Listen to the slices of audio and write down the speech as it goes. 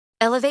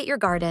Elevate your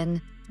garden,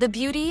 the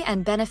beauty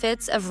and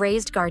benefits of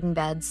raised garden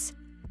beds.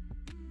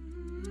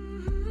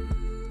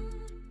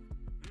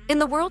 In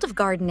the world of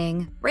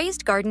gardening,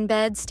 raised garden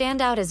beds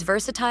stand out as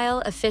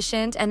versatile,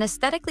 efficient, and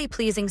aesthetically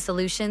pleasing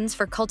solutions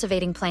for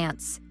cultivating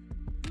plants.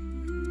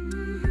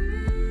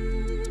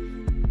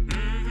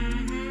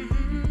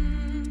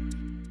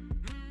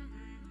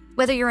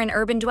 Whether you're an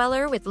urban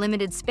dweller with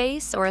limited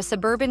space or a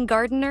suburban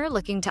gardener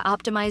looking to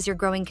optimize your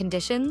growing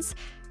conditions,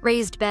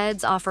 raised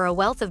beds offer a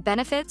wealth of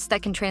benefits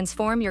that can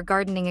transform your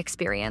gardening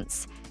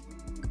experience.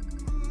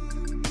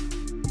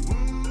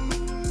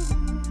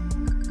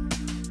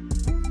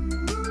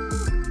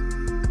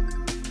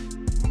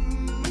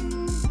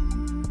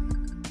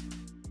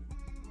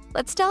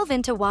 Let's delve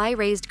into why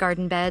raised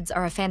garden beds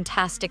are a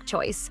fantastic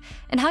choice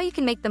and how you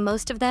can make the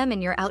most of them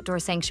in your outdoor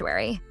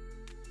sanctuary.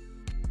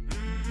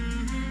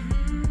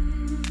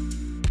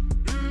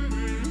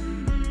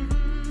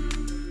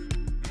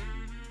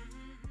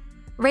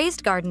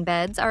 Raised garden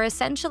beds are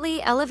essentially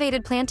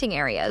elevated planting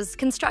areas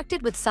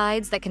constructed with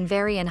sides that can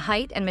vary in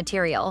height and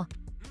material.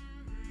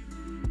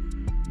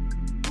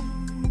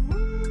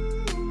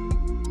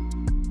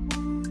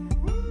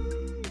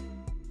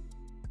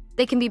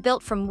 They can be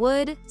built from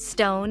wood,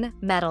 stone,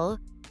 metal,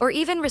 or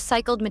even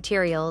recycled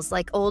materials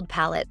like old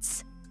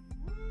pallets.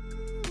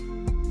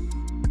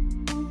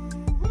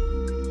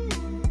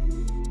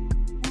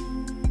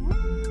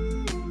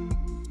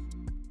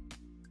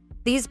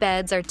 These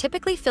beds are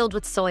typically filled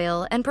with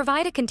soil and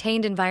provide a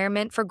contained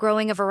environment for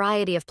growing a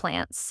variety of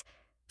plants,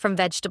 from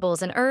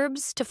vegetables and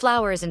herbs to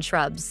flowers and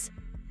shrubs.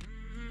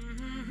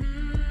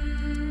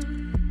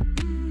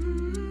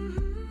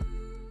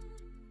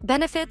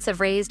 Benefits of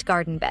raised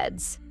garden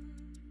beds.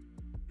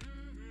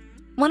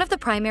 One of the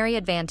primary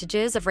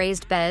advantages of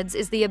raised beds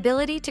is the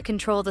ability to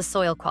control the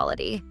soil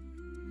quality.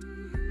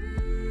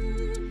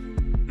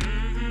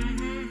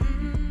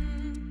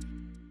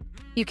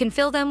 You can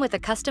fill them with a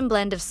custom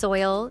blend of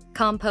soil,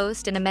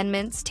 compost, and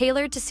amendments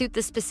tailored to suit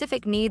the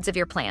specific needs of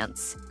your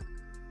plants.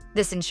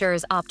 This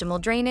ensures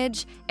optimal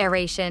drainage,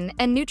 aeration,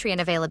 and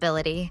nutrient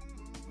availability.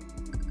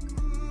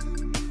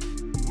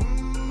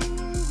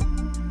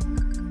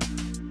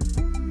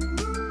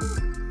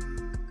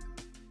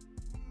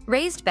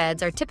 Raised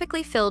beds are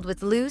typically filled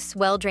with loose,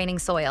 well-draining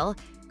soil,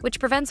 which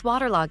prevents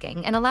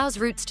waterlogging and allows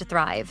roots to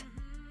thrive.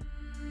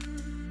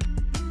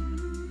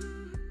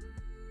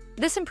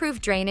 This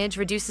improved drainage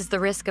reduces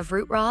the risk of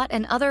root rot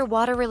and other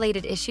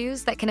water-related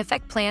issues that can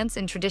affect plants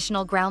in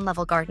traditional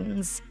ground-level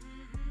gardens.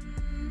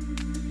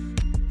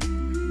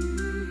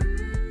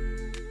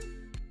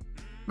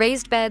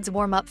 Raised beds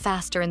warm up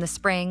faster in the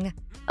spring,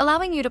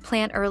 allowing you to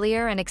plant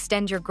earlier and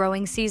extend your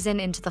growing season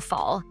into the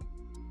fall.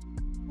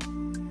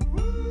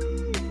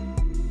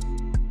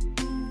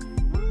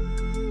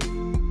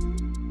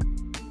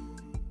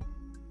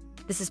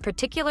 This is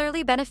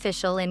particularly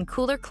beneficial in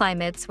cooler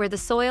climates where the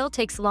soil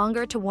takes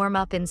longer to warm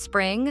up in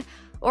spring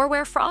or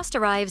where frost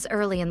arrives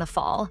early in the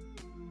fall.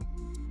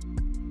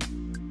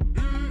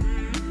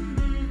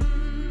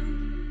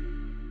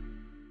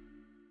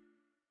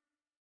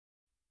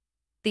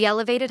 The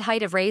elevated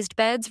height of raised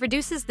beds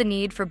reduces the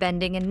need for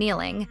bending and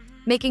kneeling,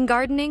 making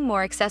gardening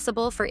more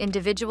accessible for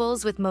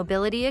individuals with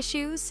mobility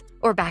issues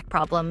or back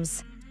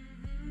problems.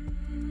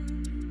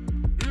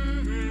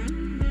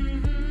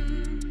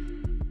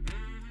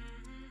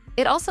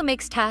 It also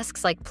makes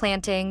tasks like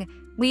planting,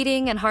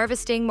 weeding, and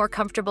harvesting more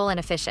comfortable and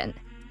efficient.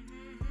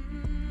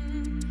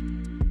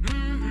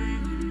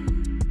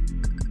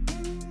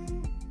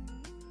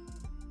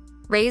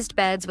 Raised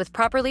beds with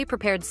properly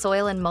prepared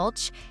soil and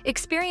mulch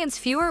experience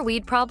fewer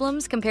weed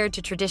problems compared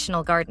to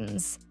traditional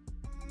gardens.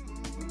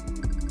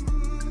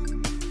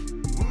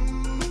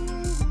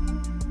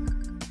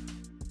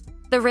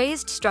 The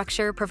raised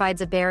structure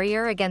provides a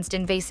barrier against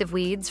invasive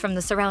weeds from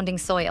the surrounding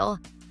soil.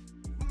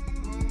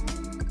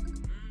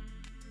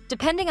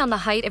 Depending on the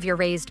height of your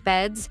raised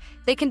beds,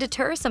 they can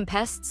deter some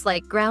pests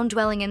like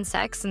ground-dwelling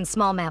insects and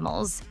small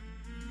mammals.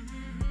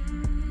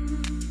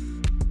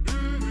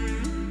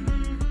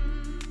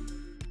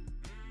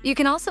 You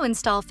can also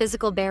install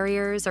physical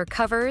barriers or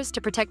covers to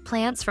protect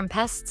plants from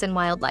pests and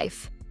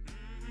wildlife.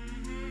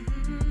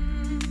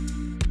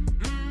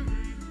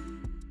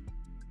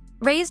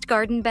 Raised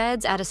garden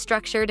beds add a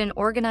structured and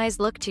organized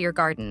look to your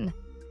garden.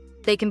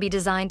 They can be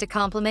designed to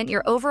complement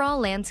your overall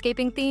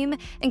landscaping theme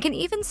and can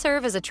even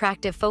serve as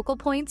attractive focal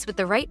points with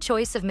the right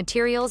choice of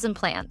materials and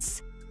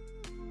plants.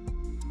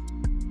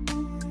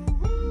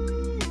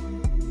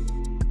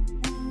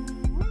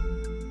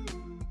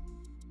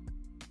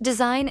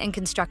 Design and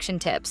construction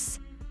tips.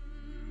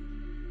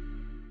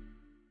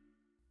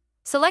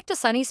 Select a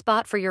sunny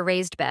spot for your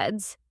raised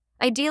beds,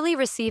 ideally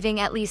receiving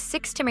at least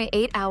 6 to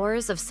 8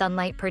 hours of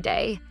sunlight per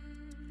day.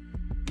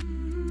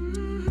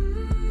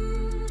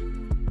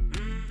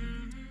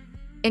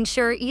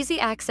 Ensure easy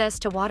access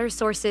to water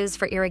sources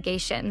for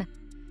irrigation.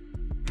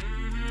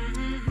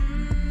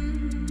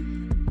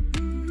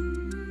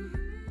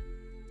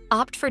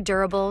 Opt for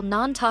durable,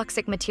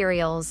 non-toxic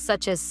materials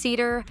such as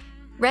cedar,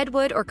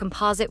 redwood, or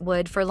composite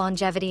wood for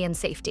longevity and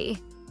safety.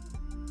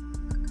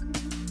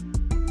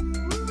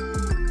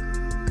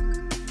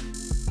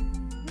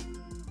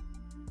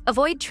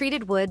 Avoid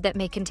treated wood that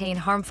may contain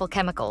harmful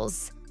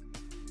chemicals.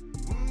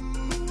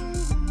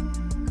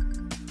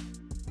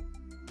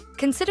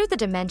 Consider the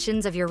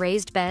dimensions of your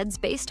raised beds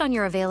based on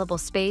your available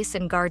space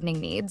and gardening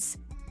needs.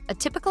 A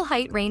typical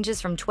height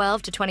ranges from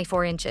 12 to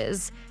 24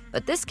 inches,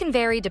 but this can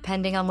vary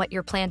depending on what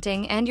you're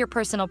planting and your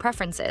personal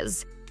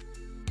preferences.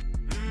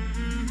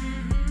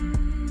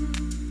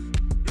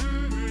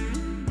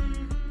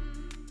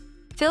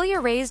 Fill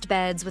your raised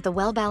beds with a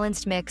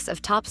well-balanced mix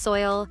of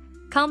topsoil,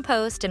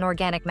 compost, and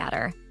organic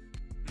matter.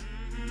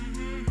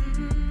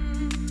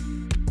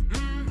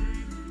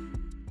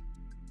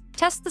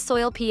 Test the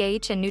soil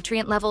pH and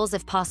nutrient levels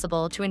if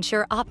possible to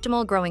ensure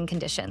optimal growing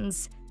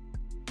conditions.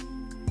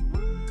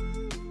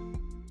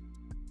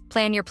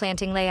 Plan your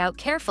planting layout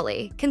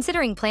carefully,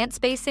 considering plant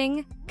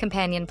spacing,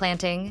 companion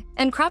planting,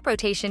 and crop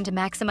rotation to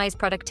maximize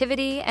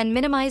productivity and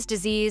minimize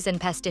disease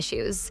and pest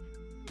issues.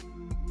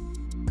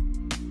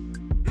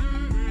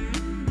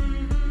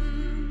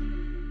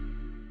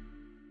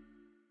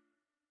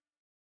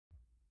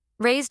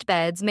 Raised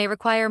beds may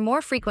require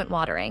more frequent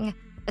watering,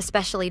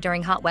 especially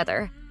during hot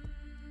weather.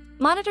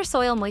 Monitor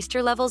soil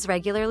moisture levels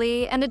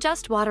regularly and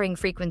adjust watering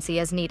frequency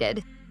as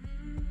needed.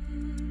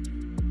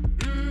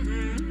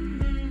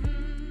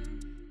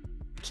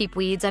 Keep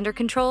weeds under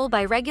control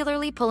by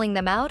regularly pulling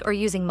them out or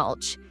using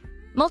mulch.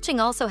 Mulching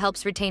also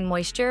helps retain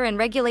moisture and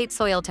regulate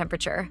soil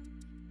temperature.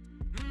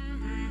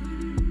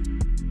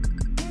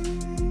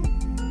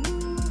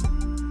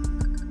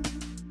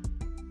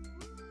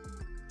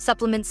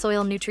 Supplement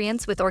soil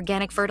nutrients with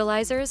organic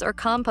fertilizers or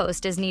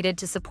compost as needed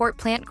to support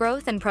plant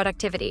growth and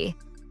productivity.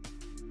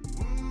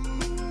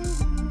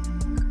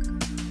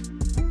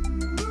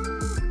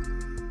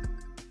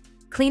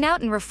 Clean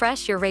out and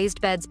refresh your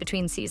raised beds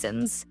between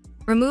seasons.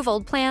 Remove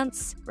old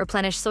plants,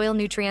 replenish soil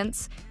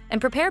nutrients, and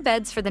prepare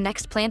beds for the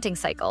next planting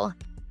cycle.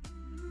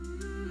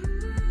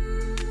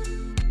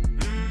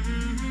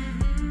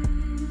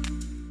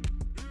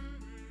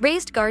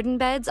 Raised garden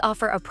beds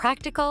offer a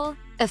practical,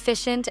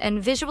 efficient,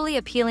 and visually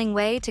appealing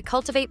way to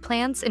cultivate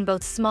plants in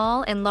both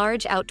small and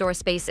large outdoor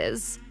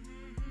spaces.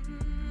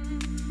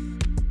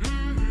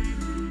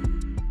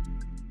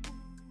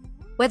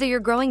 Whether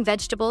you're growing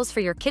vegetables for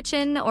your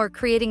kitchen or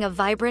creating a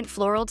vibrant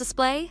floral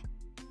display,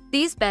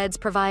 these beds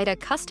provide a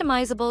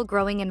customizable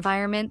growing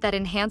environment that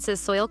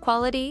enhances soil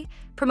quality,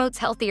 promotes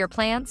healthier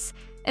plants,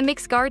 and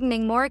makes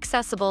gardening more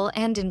accessible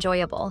and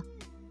enjoyable.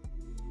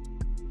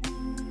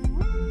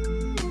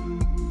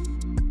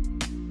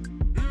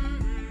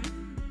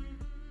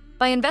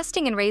 By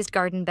investing in raised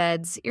garden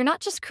beds, you're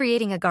not just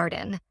creating a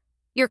garden.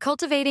 You're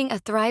cultivating a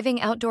thriving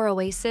outdoor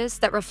oasis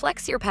that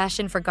reflects your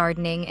passion for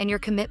gardening and your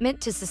commitment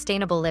to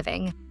sustainable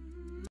living.